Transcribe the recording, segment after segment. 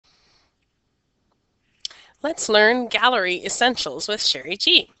Let's learn Gallery Essentials with Sherry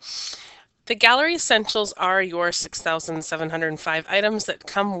G. The Gallery Essentials are your 6,705 items that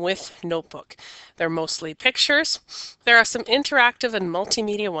come with Notebook. They're mostly pictures. There are some interactive and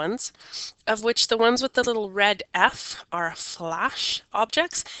multimedia ones, of which the ones with the little red F are Flash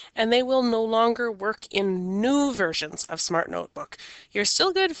objects, and they will no longer work in new versions of Smart Notebook. You're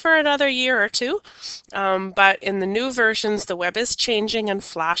still good for another year or two, but in the new versions, the web is changing and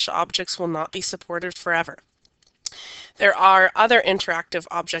Flash objects will not be supported forever. There are other interactive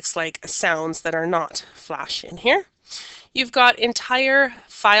objects like sounds that are not Flash in here. You've got entire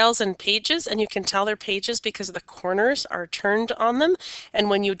files and pages, and you can tell they're pages because the corners are turned on them, and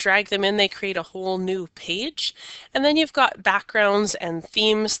when you drag them in, they create a whole new page. And then you've got backgrounds and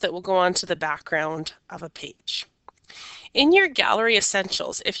themes that will go onto the background of a page. In your Gallery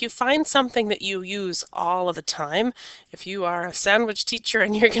Essentials, if you find something that you use all of the time, if you are a sandwich teacher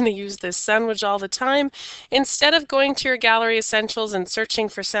and you're going to use this sandwich all the time, instead of going to your Gallery Essentials and searching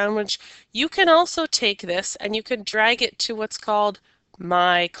for sandwich, you can also take this and you can drag it to what's called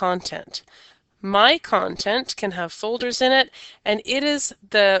My Content. My Content can have folders in it, and it is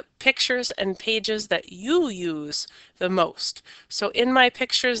the pictures and pages that you use the most. So in my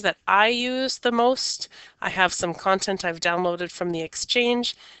pictures that I use the most, I have some content I've downloaded from the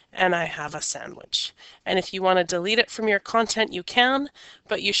Exchange, and I have a sandwich. And if you want to delete it from your content, you can,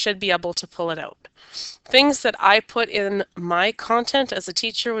 but you should be able to pull it out. Things that I put in my content as a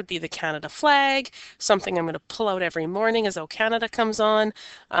teacher would be the Canada flag, something I'm going to pull out every morning as O Canada comes on,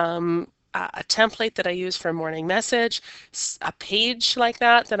 a template that I use for a morning message, a page like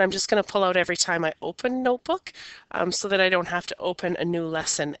that I'm just going to pull out every time I open Notebook, so that I don't have to open a new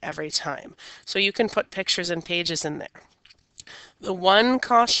lesson every time. So you can put pictures and pages in there. The one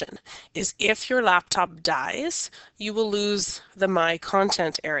caution is if your laptop dies, you will lose the My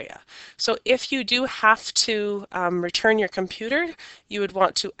Content area. So if you do have to return your computer, you would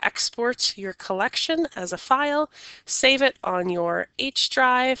want to export your collection as a file, save it on your H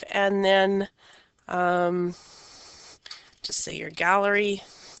drive, and then just say your gallery.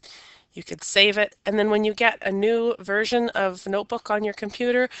 You could save it, and then when you get a new version of Notebook on your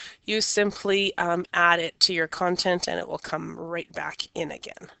computer, you simply add it to your content and it will come right back in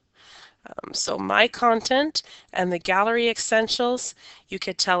again. So My Content and the Gallery Essentials, you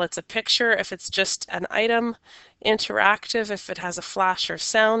could tell it's a picture if it's just an item, interactive if it has a flash or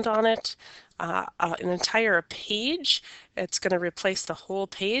sound on it, an entire page. It's going to replace the whole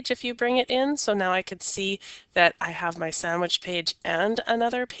page if you bring it in. So now I could see that I have my sandwich page and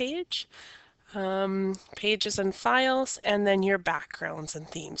another page. Pages and files, and then your backgrounds and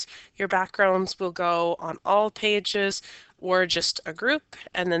themes. Your backgrounds will go on all pages or just a group,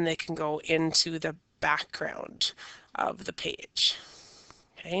 and then they can go into the background of the page.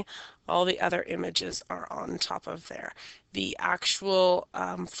 Okay, all the other images are on top of there. The actual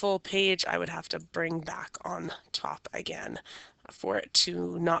full page I would have to bring back on top again for it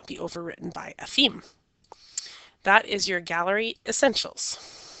to not be overwritten by a theme. That is your Gallery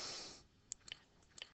Essentials.